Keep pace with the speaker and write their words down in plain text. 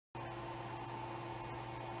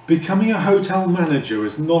Becoming a hotel manager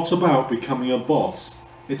is not about becoming a boss,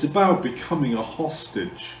 it's about becoming a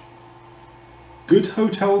hostage. Good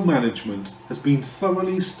hotel management has been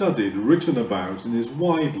thoroughly studied, written about, and is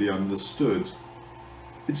widely understood.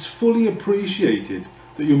 It's fully appreciated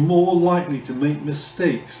that you're more likely to make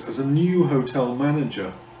mistakes as a new hotel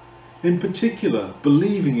manager, in particular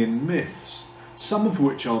believing in myths, some of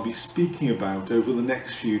which I'll be speaking about over the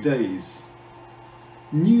next few days.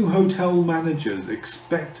 New hotel managers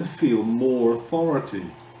expect to feel more authority.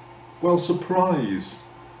 Well, surprise!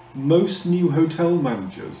 Most new hotel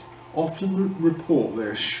managers often report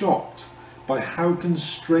they're shocked by how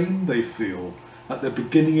constrained they feel at the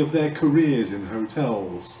beginning of their careers in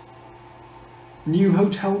hotels. New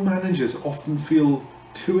hotel managers often feel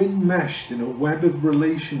too enmeshed in a web of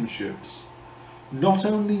relationships, not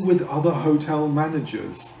only with other hotel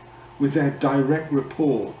managers, with their direct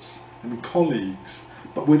reports and colleagues,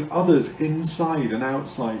 but with others inside and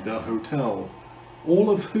outside their hotel, all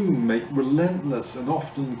of whom make relentless and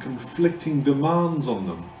often conflicting demands on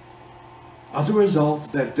them. As a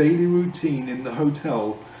result, their daily routine in the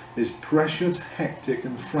hotel is pressured, hectic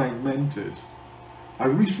and fragmented. I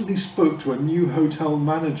recently spoke to a new hotel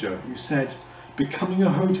manager who said, becoming a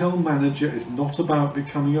hotel manager is not about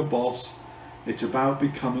becoming a boss, it's about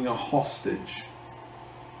becoming a hostage.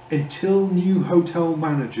 Until new hotel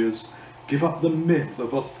managers give up the myth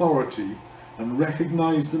of authority and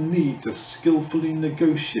recognise the need to skillfully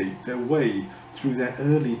negotiate their way through their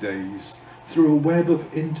early days, through a web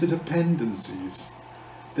of interdependencies,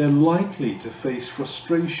 they're likely to face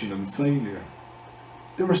frustration and failure.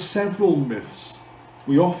 There are several myths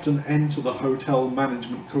we often enter the hotel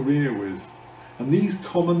management career with, and these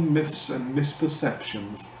common myths and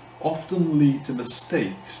misperceptions often lead to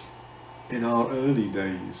mistakes in our early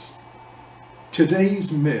days.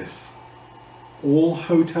 Today's myth: all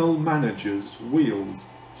hotel managers wield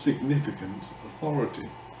significant authority.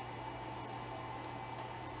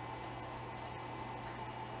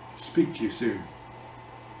 Speak to you soon.